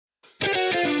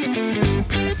If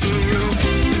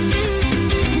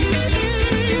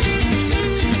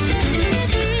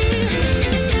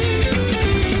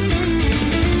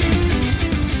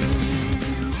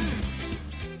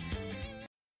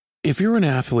you're an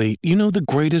athlete, you know the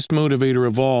greatest motivator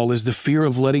of all is the fear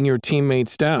of letting your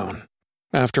teammates down.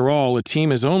 After all, a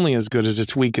team is only as good as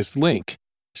its weakest link.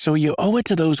 So you owe it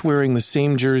to those wearing the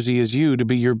same jersey as you to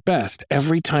be your best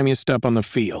every time you step on the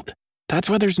field. That's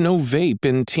why there's no vape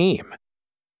in team.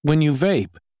 When you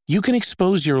vape, you can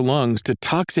expose your lungs to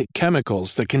toxic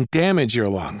chemicals that can damage your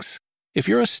lungs. If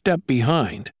you're a step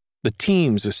behind, the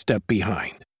team's a step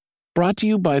behind. Brought to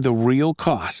you by The Real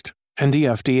Cost and the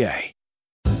FDA.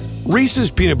 Reese's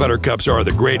Peanut Butter Cups are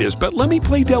the greatest, but let me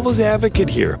play devil's advocate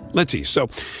here. Let's see. So,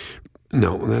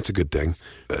 no, that's a good thing.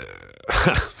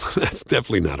 That's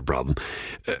definitely not a problem.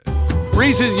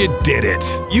 Reese's, you did it.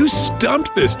 You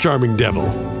stumped this charming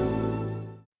devil.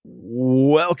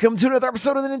 Welcome to another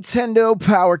episode of the Nintendo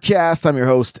Powercast. I'm your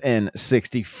host,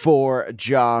 N64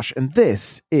 Josh, and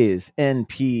this is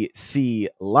NPC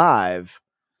Live.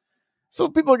 So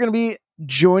people are going to be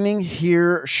joining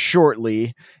here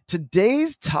shortly.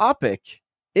 Today's topic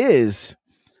is,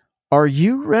 are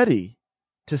you ready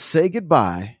to say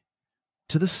goodbye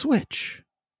to the Switch?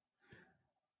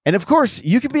 And of course,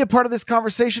 you can be a part of this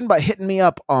conversation by hitting me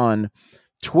up on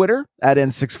Twitter at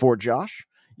N64Josh.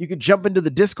 You can jump into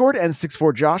the Discord,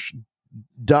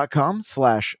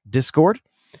 n64josh.com/Discord,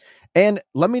 and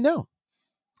let me know,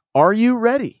 are you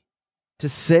ready to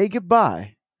say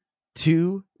goodbye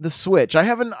to the Switch? I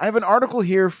have an article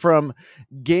here from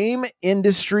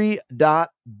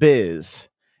GameIndustry.biz,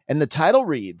 and the title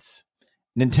reads,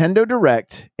 Nintendo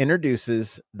Direct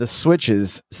introduces the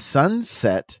Switch's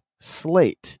sunset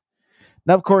slate.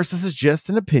 Now, of course, this is just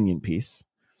an opinion piece.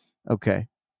 Okay.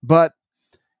 But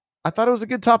I thought it was a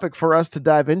good topic for us to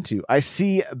dive into. I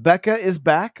see Becca is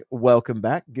back. Welcome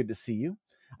back. Good to see you.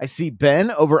 I see Ben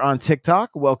over on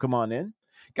TikTok. Welcome on in.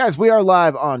 Guys, we are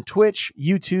live on Twitch,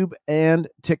 YouTube, and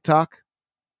TikTok.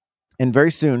 And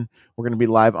very soon, we're going to be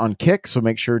live on Kick, so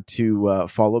make sure to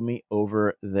follow me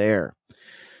over there.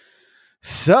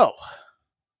 So,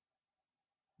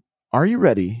 are you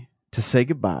ready to say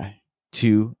goodbye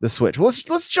to the Switch? Well,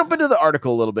 let's jump into the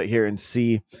article a little bit here and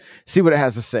see what it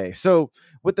has to say. So,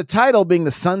 with the title being the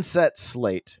Sunset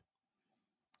Slate,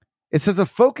 it says a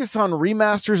focus on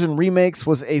remasters and remakes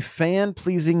was a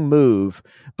fan-pleasing move,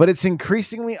 but it's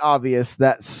increasingly obvious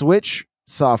that Switch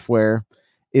software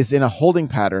is in a holding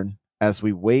pattern as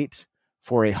we wait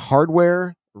for a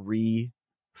hardware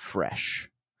refresh.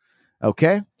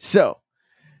 Okay, so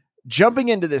jumping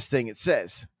into this thing, it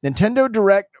says, Nintendo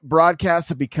Direct broadcasts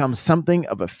have become something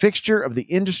of a fixture of the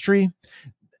industry.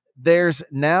 There's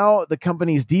now the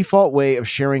company's default way of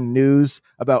sharing news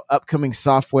about upcoming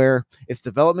software, its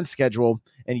development schedule,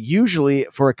 and usually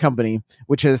for a company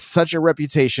which has such a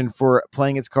reputation for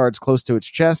playing its cards close to its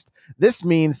chest, this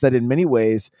means that in many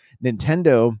ways,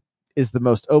 Nintendo is the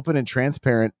most open and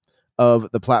transparent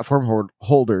of the platform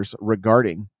holders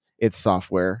regarding its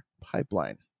software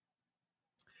pipeline.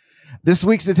 This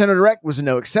week's Nintendo Direct was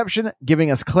no exception,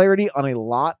 giving us clarity on a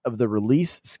lot of the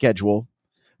release schedule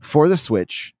for the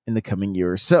Switch in the coming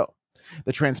year or so.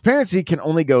 The transparency can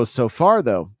only go so far,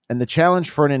 though, and the challenge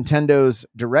for Nintendo's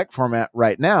Direct format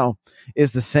right now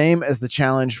is the same as the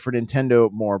challenge for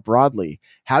Nintendo more broadly.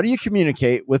 How do you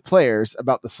communicate with players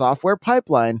about the software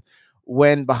pipeline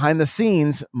when behind the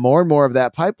scenes, more and more of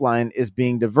that pipeline is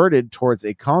being diverted towards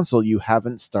a console you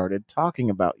haven't started talking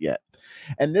about yet?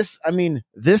 And this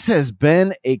has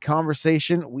been a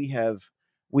conversation we have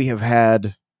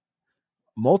had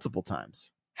multiple times.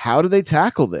 How do they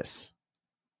tackle this?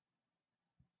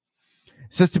 It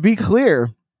says, to be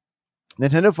clear,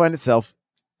 Nintendo finds itself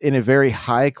with a very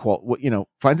high quality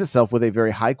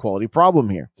problem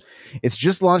here. It's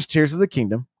just launched Tears of the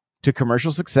Kingdom to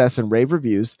commercial success and rave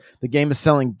reviews. The game is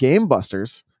selling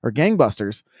gangbusters,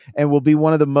 and will be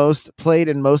one of the most played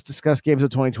and most discussed games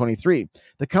of 2023.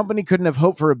 The company couldn't have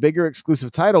hoped for a bigger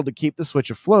exclusive title to keep the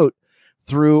Switch afloat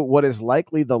through what is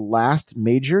likely the last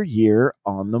major year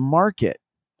on the market.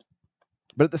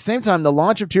 But at the same time, the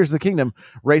launch of Tears of the Kingdom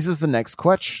raises the next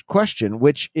question,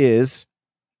 which is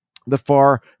the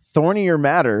far thornier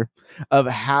matter of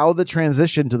how the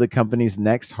transition to the company's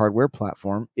next hardware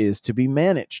platform is to be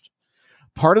managed.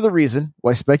 Part of the reason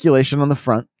why speculation on the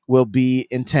front will be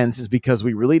intense is because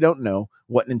we really don't know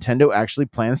what Nintendo actually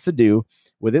plans to do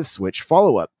with its Switch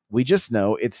follow-up. We just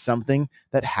know it's something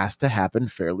that has to happen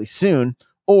fairly soon,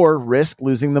 or risk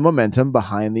losing the momentum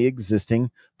behind the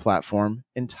existing platform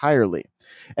entirely.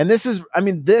 And this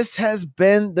has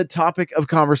been the topic of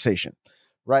conversation,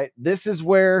 right? This is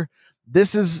where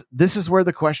this is where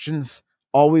the questions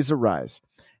always arise.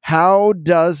 How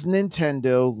does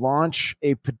Nintendo launch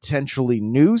a potentially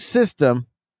new system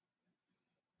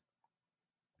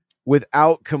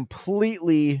without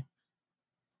completely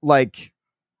like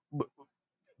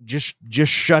just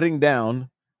shutting down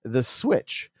the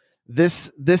Switch?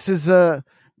 This is a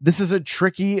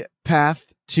tricky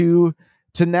path to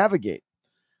navigate,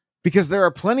 because there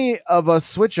are plenty of us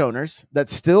Switch owners that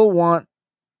still want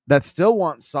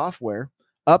software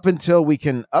up until we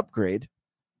can upgrade.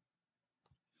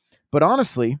 But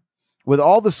honestly, with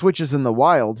all the Switches in the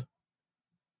wild,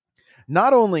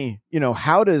 not only,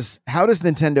 how does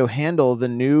Nintendo handle the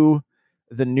new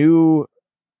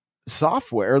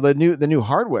software, the new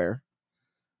hardware,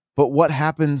 but what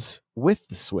happens with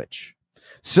the Switch?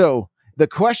 So the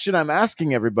question I'm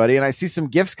asking everybody, and I see some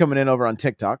gifts coming in over on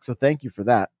TikTok, so thank you for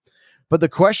that. But the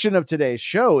question of today's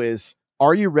show is,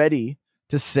 are you ready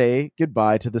to say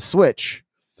goodbye to the Switch?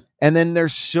 And then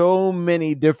there's so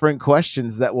many different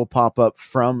questions that will pop up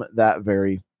from that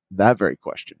very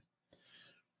question.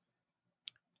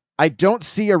 I don't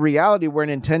see a reality where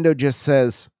Nintendo just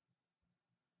says,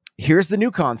 here's the new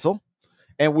console,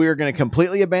 and we're going to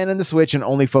completely abandon the Switch and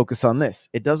only focus on this.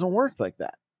 It doesn't work like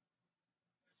that.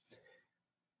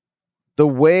 The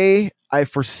way I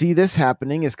foresee this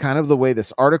happening is kind of the way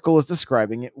this article is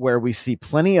describing it, where we see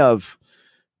plenty of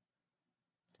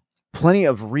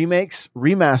remakes,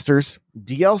 remasters,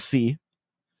 DLC,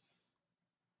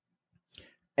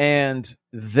 and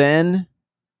then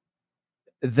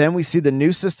we see the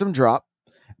new system drop.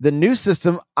 The new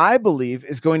system, I believe,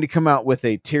 is going to come out with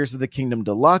a Tears of the Kingdom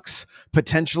Deluxe,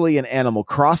 potentially an Animal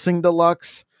Crossing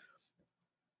Deluxe,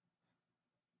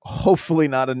 hopefully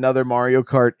not another Mario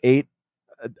Kart 8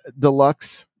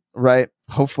 Deluxe, right?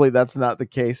 Hopefully that's not the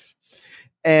case.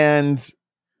 And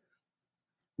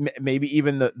maybe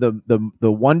even the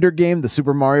Wonder game, the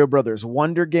Super Mario Brothers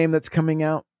Wonder game that's coming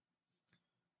out,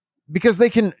 because they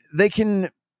can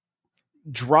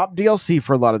drop DLC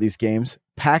for a lot of these games,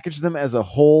 package them as a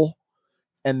whole,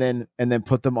 and then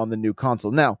put them on the new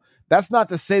console. Now, that's not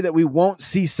to say that we won't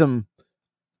see some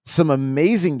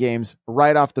amazing games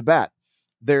right off the bat.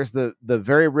 There's the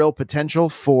very real potential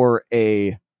for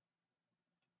a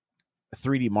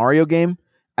 3D Mario game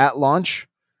at launch.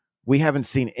 We haven't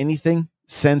seen anything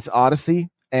since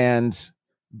Odyssey and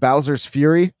Bowser's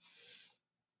Fury,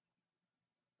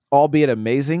 albeit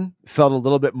amazing. Felt a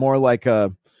little bit more like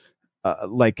an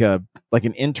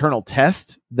internal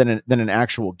test than an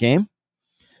actual game.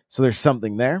 So there's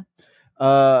something there.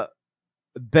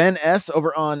 Ben S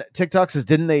over on TikTok says,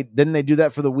 didn't they do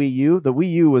that for the Wii U? The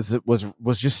Wii U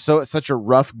was just such a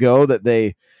rough go that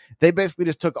they basically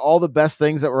just took all the best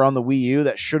things that were on the Wii U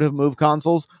that should have moved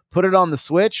consoles, put it on the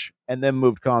Switch, and then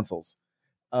moved consoles.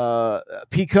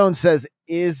 P Cone says,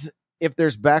 if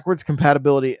there's backwards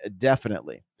compatibility,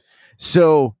 definitely.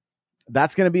 So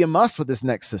that's going to be a must with this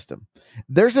next system.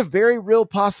 There's a very real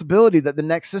possibility that the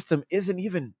next system isn't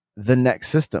even the next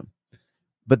system,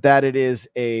 but that it is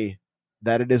a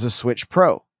Switch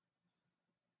Pro.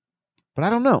 But I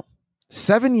don't know.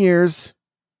 7 years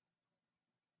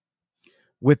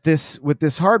with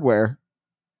this hardware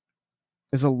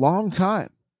is a long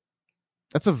time.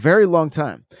 That's a very long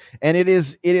time. And it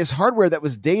is hardware that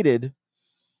was dated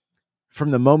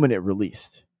from the moment it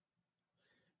released.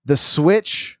 The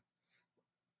Switch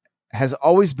has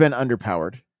always been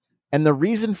underpowered. And the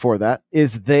reason for that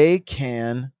is they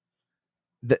can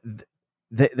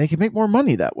make more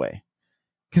money that way.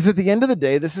 Because at the end of the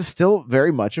day, this is still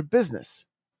very much a business.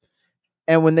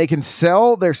 And when they can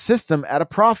sell their system at a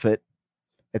profit,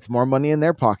 it's more money in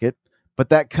their pocket. But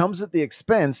that comes at the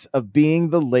expense of being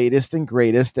the latest and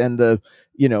greatest and the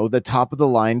top of the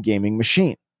line gaming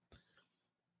machine.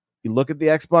 You look at the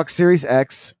Xbox Series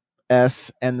X, S,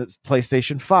 and the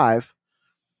PlayStation 5.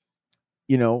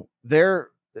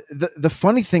 The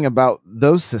funny thing about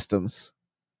those systems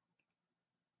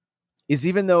is,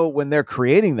 even though when they're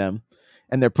creating them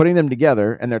and they're putting them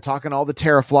together and they're talking all the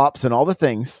teraflops and all the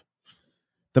things,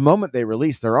 the moment they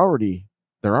release, they're already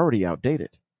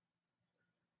outdated.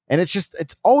 And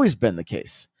it's always been the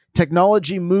case.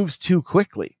 Technology moves too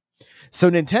quickly. So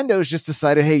Nintendo's just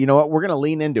decided, hey, you know what? We're going to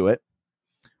lean into it.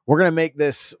 We're going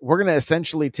to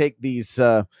essentially take these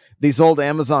old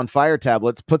Amazon Fire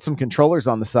tablets, put some controllers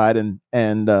on the side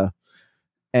and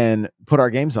put our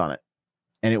games on it.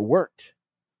 And it worked.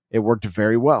 It worked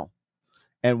very well.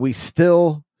 And we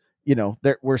still,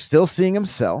 we're still seeing them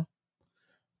sell.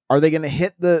 Are they going to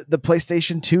hit the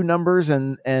PlayStation 2 numbers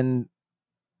and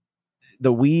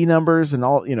the Wii numbers and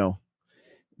all,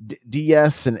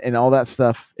 DS and all that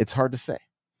stuff? It's hard to say.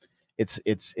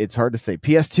 It's hard to say.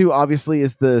 PS2 obviously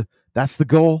is the That's the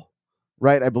goal,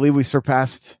 right? I believe we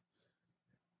surpassed.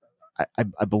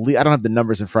 I believe, I don't have the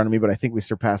numbers in front of me, but I think we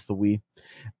surpassed the Wii.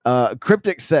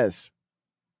 Cryptic says,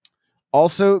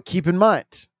 also keep in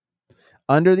mind,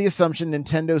 under the assumption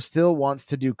Nintendo still wants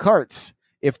to do carts,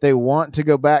 if they want to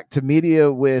go back to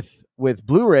media with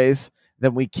Blu-rays,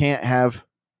 then we can't have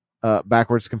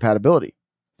backwards compatibility.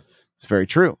 It's very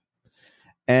true.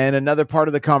 And another part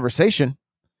of the conversation,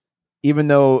 even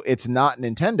though it's not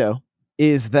Nintendo,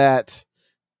 is that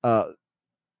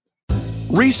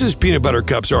Reese's peanut butter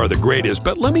cups are the greatest,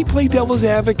 but let me play devil's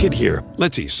advocate here.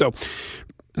 Let's see. So,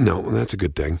 no, that's a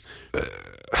good thing.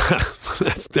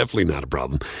 That's definitely not a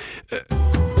problem.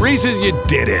 Reese's, you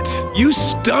did it. You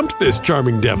stumped this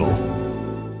charming devil.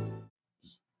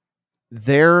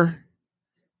 Their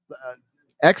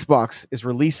Xbox is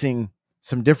releasing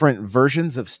some different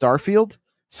versions of Starfield.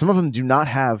 Some of them do not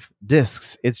have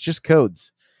discs. It's just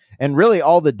codes. And really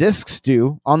all the discs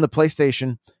do on the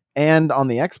PlayStation and on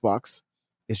the Xbox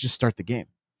is just start the game.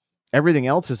 Everything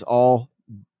else is all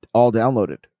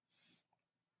downloaded.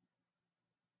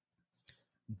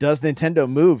 Does Nintendo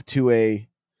move to a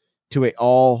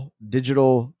all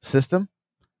digital system?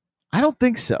 I don't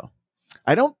think so.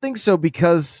 I don't think so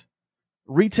because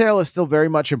retail is still very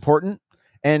much important,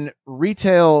 and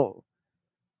retail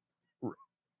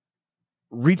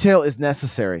is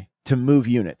necessary to move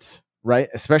units, right?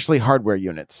 Especially hardware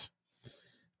units.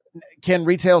 Can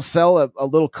retail sell a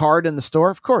little card in the store?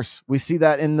 Of course. We see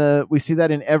that in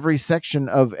every section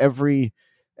of every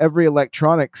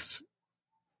electronics,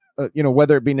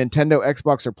 whether it be Nintendo,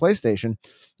 Xbox, or PlayStation.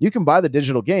 You can buy the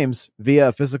digital games via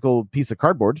a physical piece of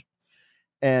cardboard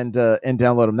and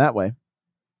download them that way.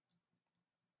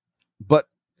 But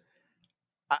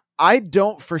I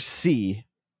don't foresee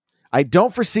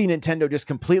Nintendo just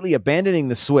completely abandoning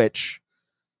the Switch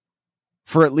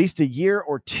for at least a year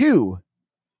or two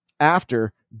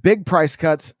after big price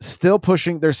cuts, still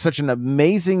pushing. There's such an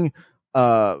amazing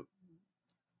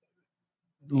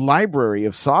library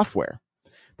of software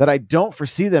that I don't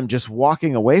foresee them just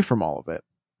walking away from all of it.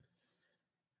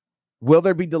 Will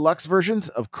there be deluxe versions?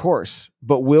 Of course.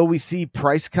 But will we see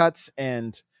price cuts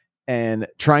and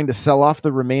trying to sell off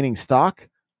the remaining stock?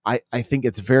 I think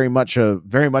it's very much a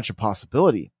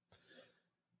possibility.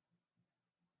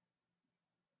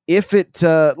 If it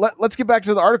let's get back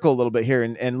to the article a little bit here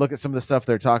and look at some of the stuff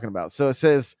they're talking about. So it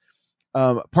says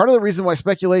part of the reason why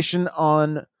speculation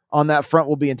on that front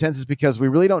will be intense is because we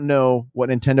really don't know what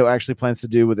Nintendo actually plans to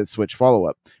do with its Switch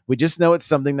follow-up. We just know it's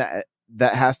something that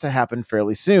has to happen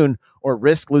fairly soon or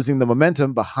risk losing the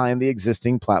momentum behind the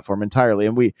existing platform entirely.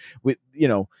 And we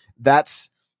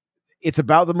it's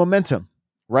about the momentum,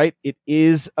 right? It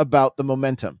is about the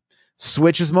momentum.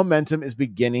 Switch's momentum is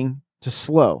beginning to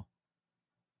slow.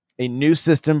 A new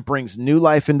system brings new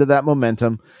life into that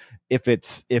momentum. If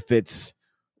it's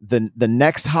the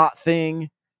next hot thing,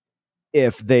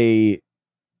 if they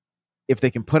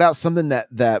can put out something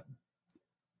that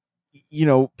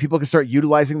people can start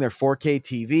utilizing their 4K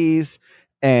TVs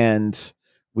and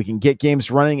we can get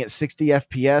games running at 60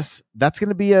 FPS, that's going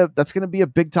to be a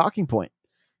big talking point,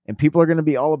 and people are going to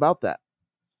be all about that.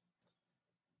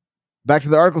 Back to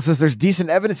the article, says there's decent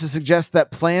evidence to suggest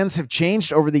that plans have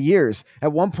changed over the years.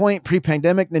 At one point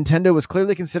pre-pandemic, Nintendo was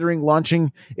clearly considering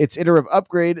launching its iterative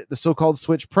upgrade, the so-called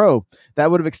Switch Pro.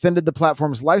 That would have extended the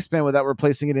platform's lifespan without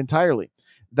replacing it entirely.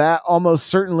 That's almost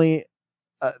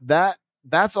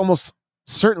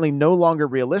certainly no longer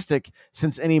realistic,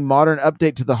 since any modern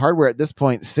update to the hardware at this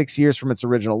point, 6 years from its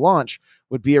original launch,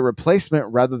 would be a replacement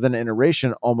rather than an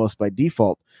iteration almost by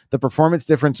default. The performance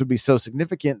difference would be so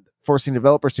significant, forcing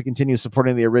developers to continue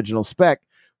supporting the original spec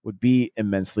would be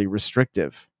immensely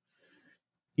restrictive.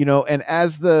 And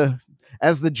as the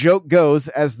joke goes,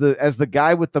 as the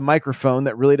guy with the microphone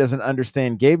that really doesn't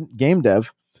understand game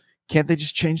dev, can't they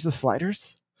just change the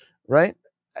sliders? Right?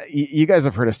 You guys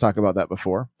have heard us talk about that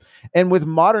before. And with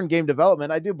modern game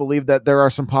development, I do believe that there are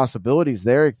some possibilities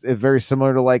there. It's very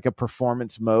similar to like a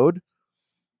performance mode.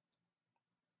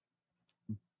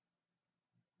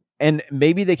 And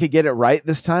maybe they could get it right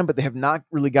this time, but they have not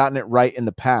really gotten it right in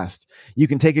the past. You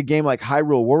can take a game like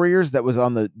Hyrule Warriors that was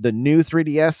on the new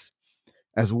 3DS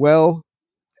as well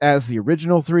as the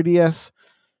original 3DS,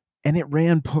 and it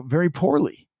ran very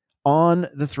poorly on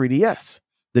the 3DS.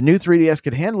 The new 3DS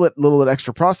could handle it, a little bit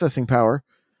extra processing power,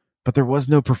 but there was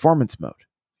no performance mode.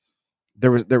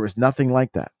 There was nothing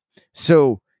like that.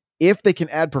 So if they can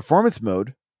add performance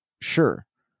mode, sure.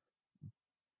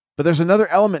 But there's another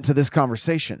element to this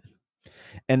conversation.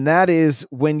 And that is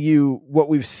what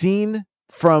we've seen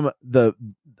from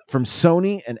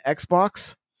Sony and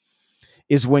Xbox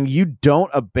is when you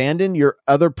don't abandon your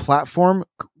other platform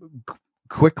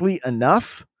quickly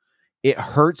enough, it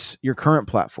hurts your current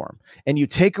platform, and you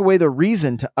take away the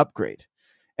reason to upgrade.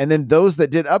 And then those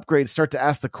that did upgrade start to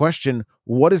ask the question,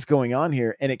 what is going on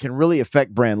here? And it can really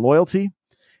affect brand loyalty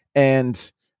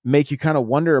and make you kind of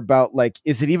wonder about, like,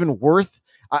 is it even worth?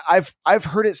 I've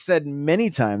heard it said many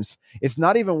times, it's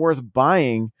not even worth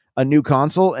buying a new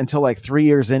console until like 3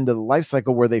 years into the life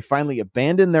cycle, where they finally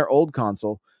abandon their old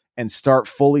console and start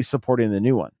fully supporting the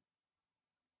new one.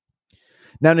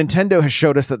 Now, Nintendo has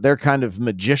showed us that they're kind of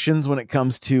magicians when it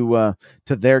comes to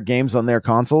their games on their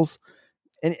consoles.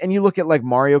 And you look at like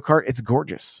Mario Kart, it's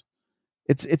gorgeous.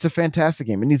 It's a fantastic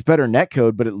game. It needs better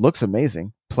netcode, but it looks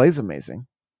amazing, plays amazing.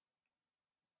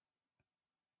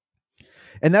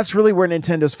 And that's really where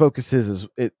Nintendo's focus is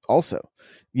it also.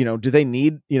 Do they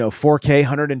need, 4K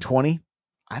 120?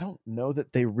 I don't know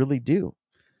that they really do.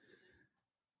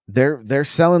 They're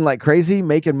selling like crazy,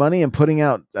 making money and putting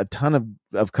out a ton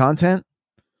of content.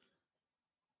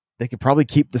 They could probably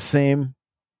keep the same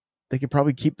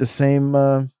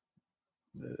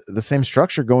the same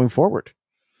structure going forward.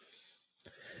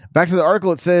 Back to the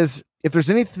article, it says, if there's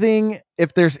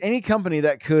any company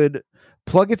that could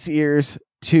plug its ears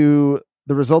to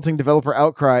the resulting developer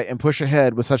outcry and push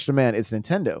ahead with such demand, it's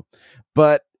Nintendo.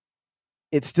 But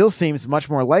it still seems much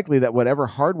more likely that whatever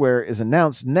hardware is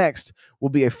announced next will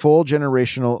be a full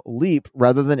generational leap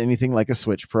rather than anything like a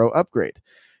Switch Pro upgrade.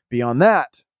 Beyond that,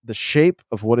 the shape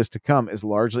of what is to come is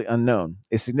largely unknown.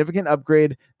 A significant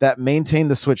upgrade that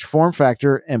maintained the Switch form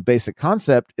factor and basic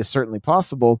concept is certainly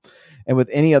possible, and with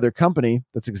any other company,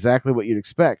 that's exactly what you'd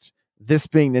expect. This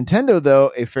being Nintendo,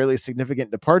 though, a fairly significant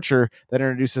departure that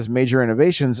introduces major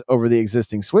innovations over the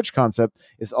existing Switch concept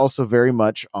is also very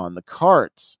much on the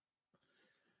cards.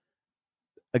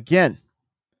 Again,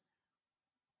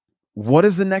 what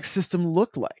does the next system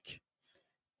look like?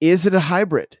 Is it a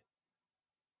hybrid?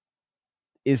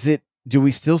 Do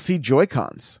we still see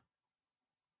Joy-Cons?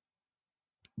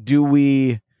 Do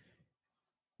we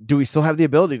still have the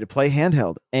ability to play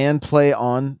handheld and play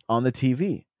on the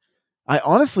TV? I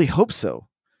honestly hope so.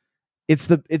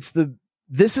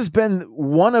 This has been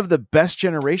one of the best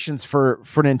generations for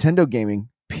Nintendo gaming,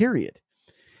 period.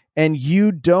 And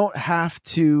you don't have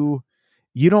to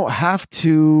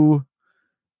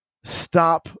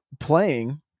stop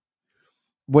playing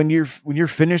when you're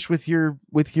finished with your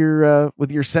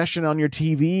session on your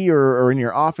TV or in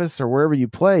your office or wherever you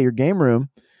play, your game room.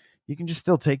 You can just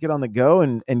still take it on the go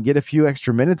and get a few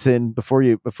extra minutes in before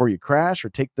you crash, or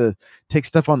take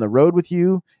stuff on the road with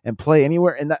you and play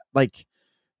anywhere. And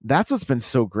that's what's been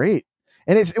so great.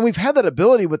 And we've had that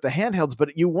ability with the handhelds,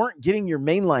 but you weren't getting your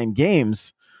mainline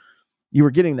games. You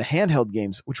were getting the handheld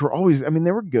games, which were always,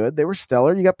 they were good. They were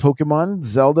stellar. You got Pokemon,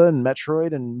 Zelda, and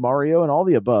Metroid, and Mario, and all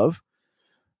the above.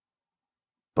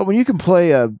 But when you can play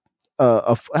have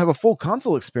a full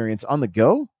console experience on the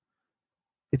go,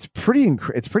 it's pretty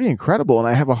incredible. And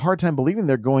I have a hard time believing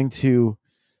they're going to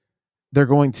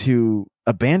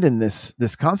abandon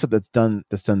this concept that's done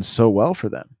so well for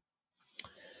them.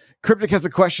 Cryptic has a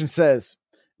question, says,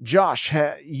 Josh,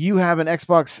 you have an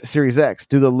Xbox Series X.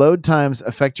 Do the load times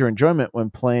affect your enjoyment when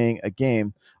playing a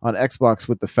game on Xbox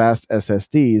with the fast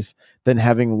SSDs than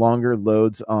having longer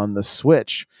loads on the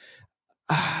Switch?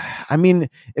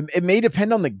 It may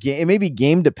depend on the game. It may be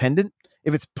game dependent.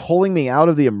 If it's pulling me out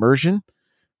of the immersion,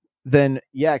 then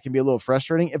yeah, it can be a little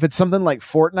frustrating. If it's something like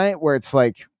Fortnite, where it's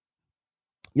like,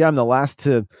 yeah, I'm the last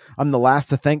to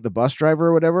thank the bus driver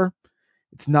or whatever,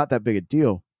 it's not that big a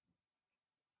deal.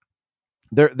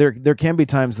 There can be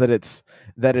times that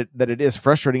it is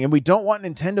frustrating, and we don't want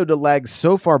Nintendo to lag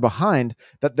so far behind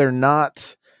that they're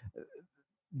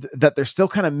still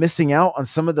kind of missing out on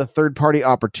some of the third-party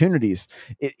opportunities.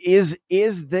 Is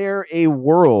there a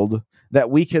world that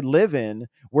we could live in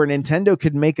where Nintendo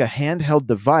could make a handheld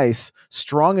device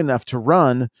strong enough to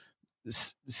run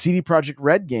CD Projekt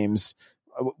Red games?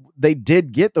 They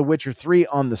did get The Witcher 3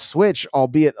 on the Switch,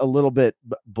 albeit a little bit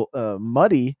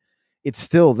muddy. It's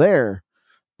still there.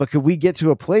 But could we get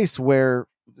to a place where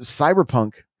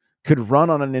Cyberpunk could run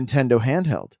on a Nintendo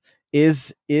handheld?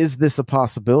 Is this a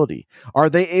possibility? Are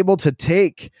they able to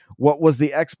take what was the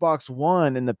Xbox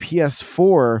One and the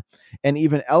PS4 and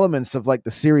even elements of like the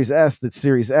Series S, the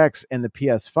Series X, and the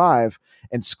PS5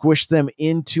 and squish them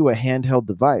into a handheld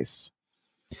device?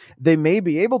 They may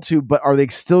be able to, but are they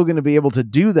still going to be able to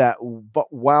do that but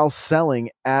while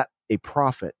selling at a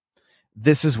profit?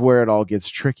 This is where it all gets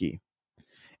tricky.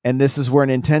 And this is where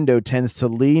Nintendo tends to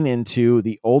lean into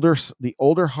the older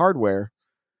hardware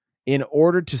in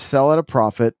order to sell at a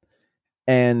profit,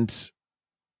 and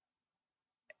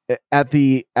at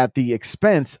the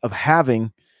expense of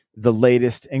having the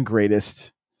latest and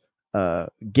greatest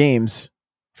games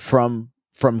from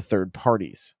third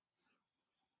parties.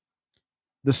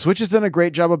 The Switch has done a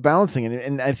great job of balancing it,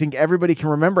 and I think everybody can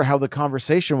remember how the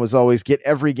conversation was always get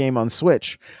every game on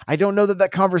Switch. I don't know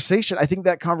that conversation, I think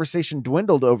that conversation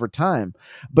dwindled over time,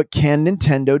 but can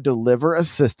Nintendo deliver a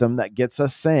system that gets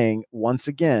us saying, once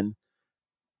again,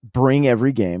 bring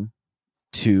every game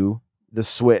to the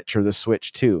Switch or the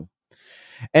Switch 2?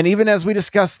 And even as we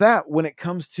discuss that, when it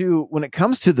comes to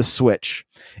the Switch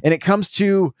and it comes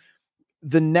to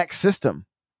the next system,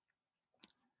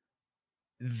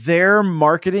 their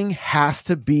marketing has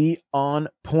to be on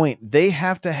point. They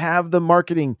have to have the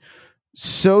marketing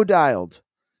so dialed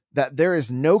that there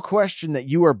is no question that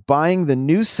you are buying the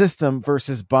new system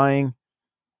versus buying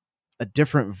a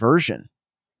different version.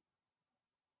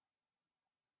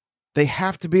 They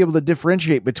have to be able to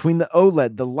differentiate between the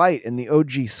OLED, the Lite, and the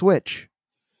OG Switch,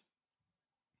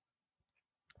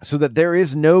 so that there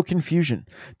is no confusion.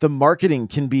 The marketing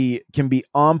can be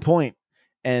on point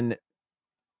and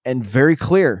very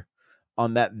clear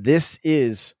on that. This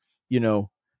is,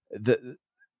 the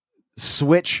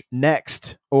Switch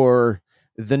Next, or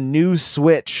the new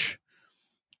Switch,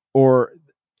 or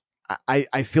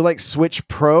I feel like Switch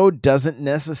Pro doesn't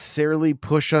necessarily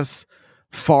push us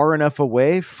far enough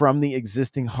away from the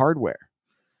existing hardware.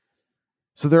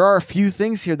 So there are a few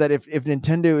things here that if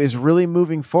Nintendo is really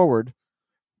moving forward,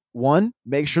 one,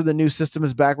 make sure the new system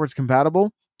is backwards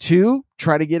compatible. Two,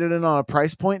 try to get it in on a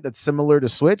price point that's similar to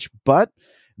Switch, but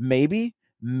maybe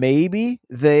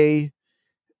they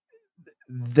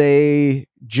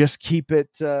just keep it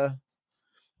in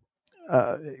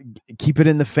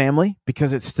the family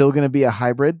because it's still going to be a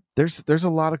hybrid. There's a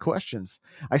lot of questions.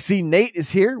 I see Nate is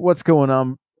here. What's going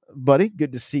on, buddy?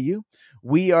 Good to see you.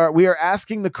 We are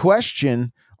asking the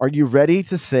question, are you ready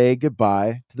to say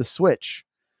goodbye to the Switch?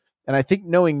 And I think,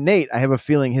 knowing Nate, I have a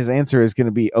feeling his answer is going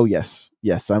to be, oh, yes,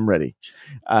 I'm ready.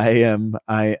 I am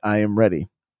ready.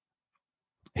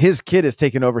 His kid has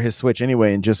taken over his Switch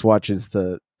anyway and just watches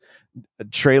the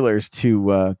trailers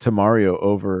to Mario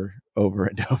over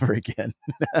and over again.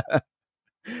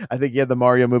 I think he had the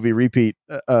Mario movie repeat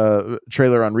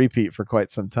trailer on repeat for quite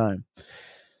some time.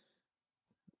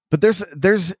 But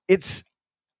it's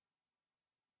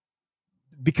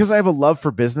because I have a love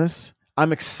for business.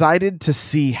 I'm excited to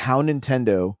see how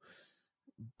Nintendo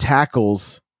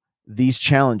tackles these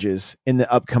challenges in the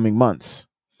upcoming months.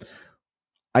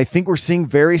 I think we're seeing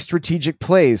very strategic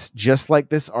plays, just like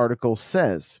this article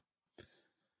says.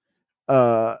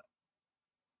 We're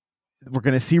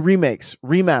going to see remakes,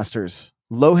 remasters,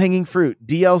 low-hanging fruit,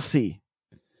 DLC.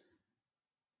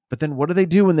 But then what do they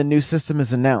do when the new system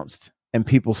is announced and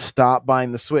people stop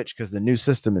buying the Switch because the new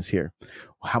system is here?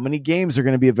 How many games are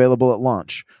going to be available at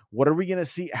launch? What are we going to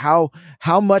see? How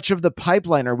much of the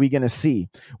pipeline are we going to see?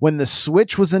 When the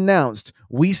Switch was announced,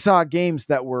 we saw games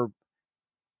that were,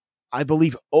 I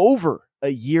believe, over a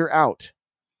year out.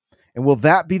 And will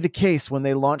that be the case when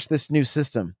they launch this new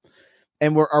system?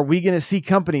 And are we going to see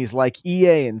companies like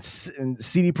EA and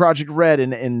CD Projekt Red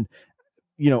and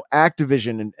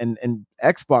Activision and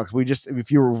Xbox?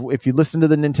 If you listen to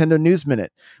the Nintendo News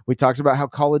Minute, we talked about how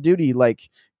Call of Duty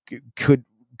could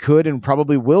and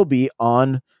probably will be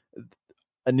on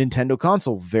a Nintendo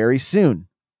console very soon.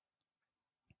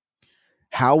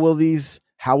 How will these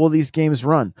games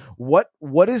run?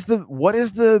 What's the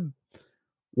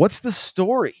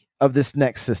story of this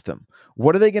next system?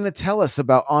 What are they going to tell us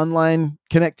about online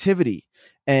connectivity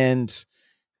and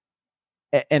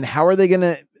how are they going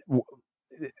to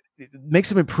make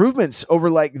some improvements over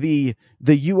the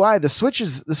UI? The Switch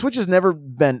has never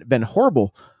been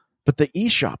horrible, but the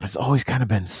eShop has always kind of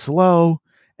been slow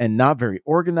and not very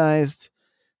organized.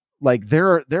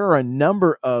 There are a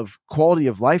number of quality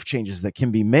of life changes that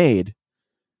can be made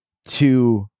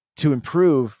to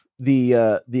improve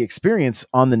the experience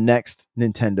on the next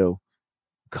Nintendo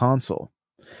console.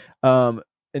 And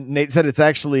Nate said it's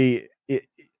actually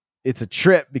it's a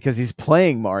trip because he's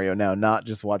playing Mario now, not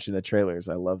just watching the trailers.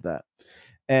 I love that.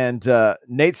 And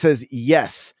Nate says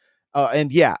yes,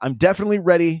 and yeah, I'm definitely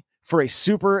ready for a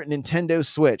Super Nintendo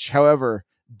Switch. However,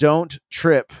 don't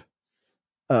trip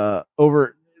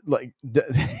over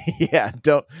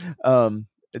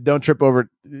don't trip over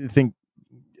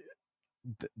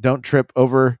don't trip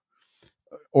over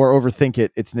or overthink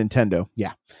it. It's Nintendo.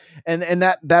 Yeah. And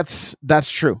that's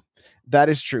true. That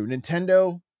is true.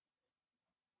 Nintendo,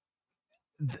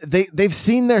 they've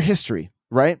seen their history,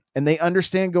 right? And they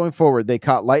understand going forward. They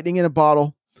caught lightning in a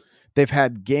bottle. They've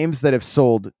had games that have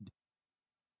sold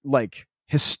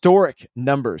historic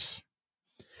numbers.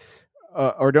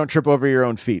 Or don't trip over your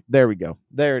own feet. There we go.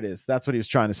 There it is. That's what he was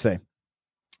trying to say.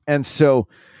 And so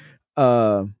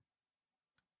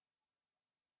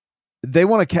they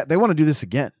want to do this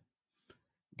again,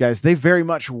 guys. They very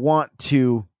much want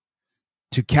to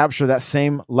capture that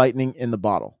same lightning in the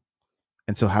bottle.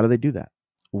 And so how do they do that?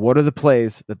 What are the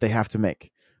plays that they have to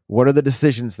make? What are the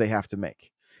decisions they have to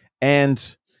make?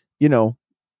 And, you know,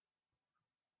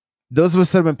 those of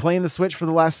us that have been playing the Switch for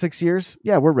the last 6 years,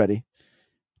 yeah, we're ready.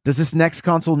 Does this next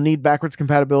console need backwards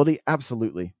compatibility?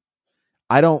 Absolutely.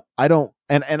 I don't,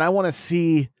 and I want to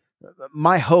see,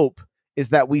 my hope is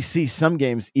that we see some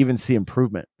games even see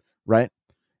improvement, right?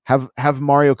 Have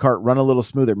Mario Kart run a little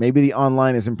smoother. Maybe the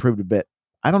online is improved a bit.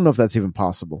 I don't know if that's even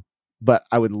possible, but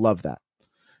I would love that.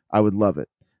 I would love it.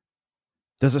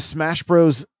 Does a Smash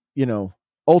Bros,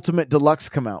 Ultimate Deluxe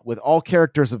come out with all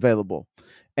characters available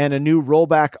and a new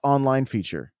rollback online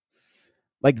feature?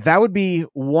 Like, that would be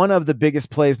one of the biggest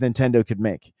plays Nintendo could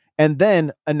make. And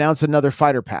then announce another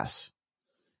fighter pass.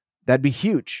 That'd be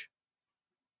huge.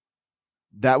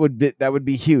 That would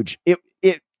be huge.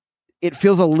 It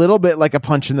feels a little bit like a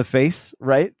punch in the face,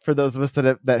 right? For those of us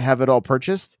that have it all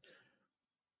purchased.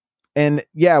 And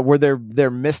yeah, were there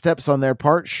missteps on their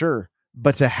part? Sure.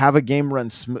 But to have a game run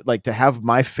smooth, like to have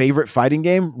my favorite fighting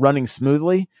game running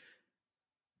smoothly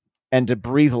and to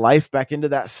breathe life back into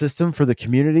that system for the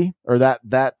community, or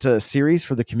that series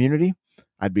for the community,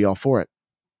 I'd be all for it.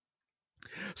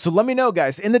 So let me know,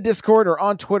 guys, in the Discord or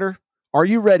on Twitter, are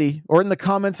you ready? Or in the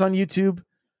comments on YouTube,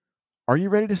 are you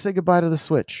ready to say goodbye to the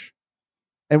Switch?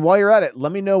 And while you're at it,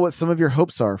 let me know what some of your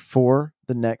hopes are for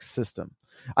the next system.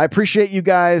 I appreciate you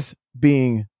guys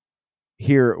being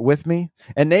here with me.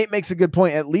 And Nate makes a good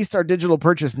point. At least our digital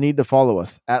purchase need to follow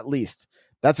us. At least.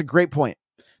 That's a great point.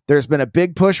 There's been a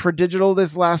big push for digital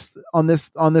on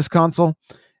this console,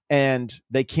 and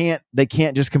they can't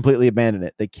just completely abandon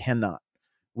it. They cannot.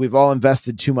 We've all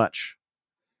invested too much.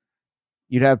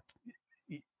 You'd have,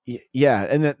 yeah,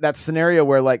 and that scenario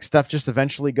where like stuff just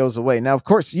eventually goes away. Now, of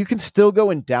course, you can still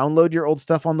go and download your old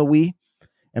stuff on the Wii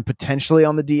and potentially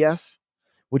on the DS,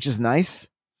 which is nice.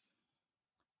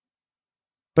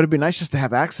 But it'd be nice just to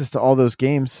have access to all those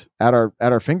games at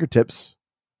our fingertips,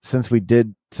 since we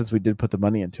did put the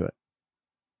money into it.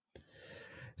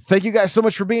 Thank you guys so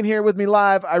much for being here with me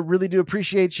live. I really do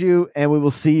appreciate you, and we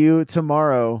will see you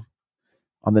tomorrow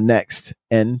on the next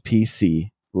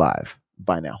NPC Live.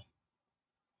 Bye now.